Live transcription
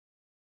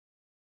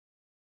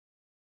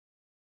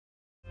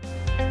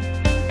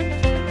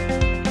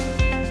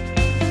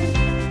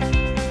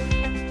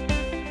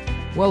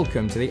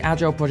Welcome to the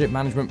Agile Project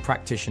Management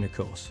Practitioner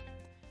course.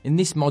 In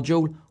this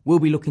module, we'll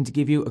be looking to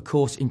give you a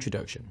course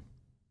introduction.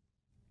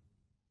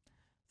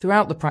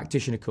 Throughout the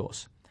Practitioner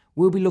course,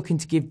 we'll be looking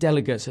to give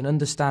delegates an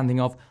understanding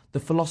of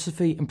the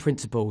philosophy and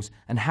principles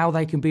and how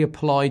they can be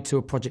applied to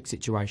a project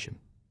situation.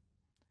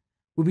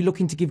 We'll be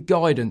looking to give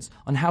guidance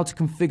on how to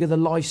configure the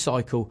life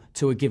cycle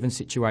to a given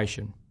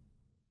situation.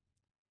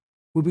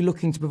 We'll be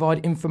looking to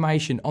provide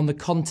information on the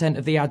content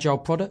of the Agile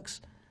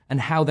products and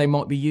how they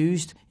might be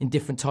used in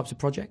different types of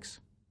projects.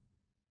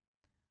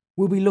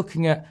 We'll be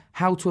looking at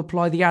how to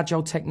apply the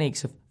Agile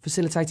techniques of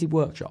facilitated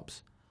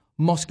workshops,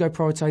 Moscow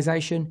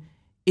prioritization,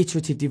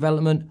 iterative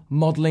development,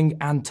 modelling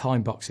and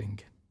time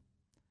boxing.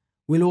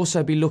 We'll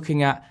also be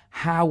looking at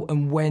how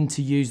and when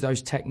to use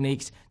those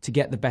techniques to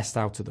get the best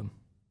out of them.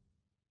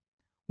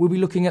 We'll be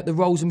looking at the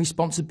roles and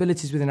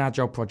responsibilities within an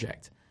Agile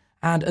project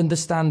and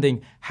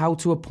understanding how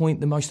to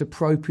appoint the most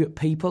appropriate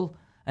people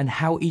and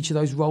how each of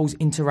those roles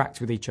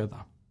interact with each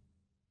other.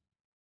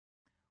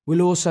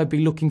 We'll also be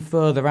looking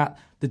further at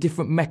the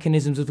different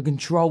mechanisms of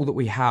control that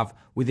we have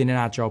within an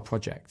Agile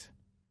project.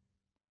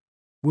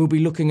 We'll be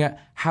looking at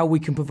how we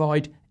can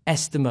provide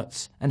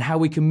estimates and how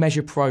we can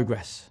measure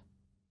progress.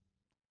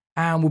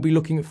 And we'll be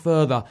looking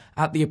further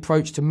at the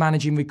approach to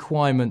managing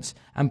requirements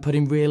and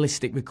putting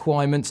realistic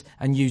requirements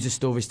and user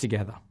stories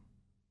together.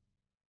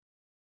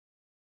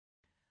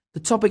 The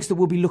topics that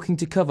we'll be looking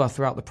to cover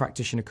throughout the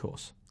Practitioner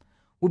course.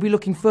 We'll be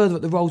looking further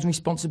at the roles and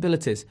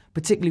responsibilities,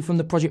 particularly from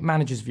the project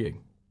manager's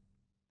view.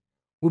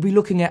 We'll be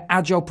looking at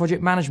Agile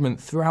project management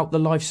throughout the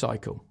life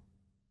cycle.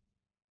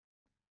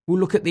 We'll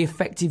look at the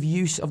effective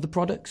use of the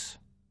products.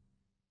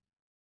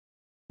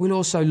 We'll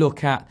also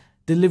look at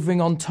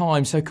delivering on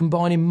time, so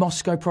combining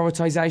Moscow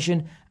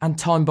prioritization and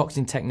time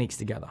boxing techniques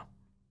together.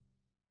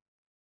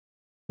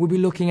 We'll be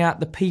looking at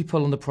the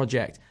people on the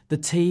project, the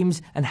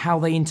teams and how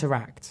they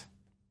interact.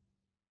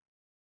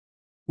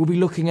 We'll be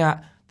looking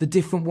at the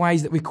different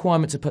ways that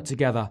requirements are put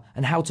together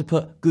and how to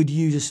put good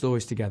user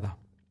stories together.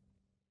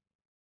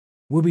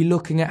 We'll be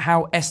looking at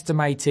how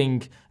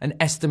estimating and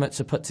estimates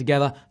are put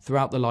together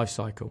throughout the life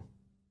cycle.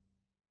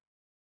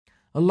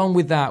 Along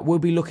with that, we'll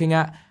be looking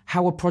at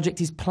how a project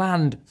is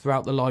planned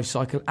throughout the life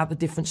cycle at the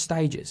different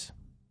stages.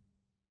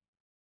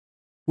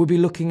 We'll be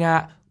looking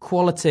at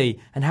quality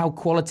and how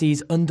quality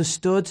is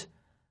understood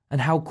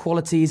and how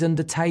quality is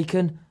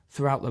undertaken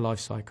throughout the life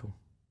cycle.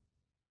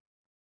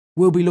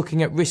 We'll be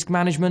looking at risk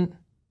management,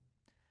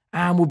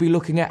 and we'll be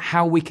looking at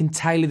how we can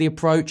tailor the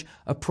approach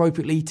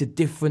appropriately to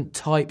different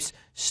types,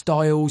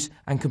 styles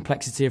and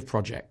complexity of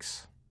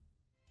projects.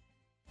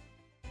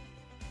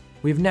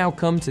 We have now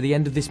come to the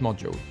end of this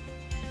module.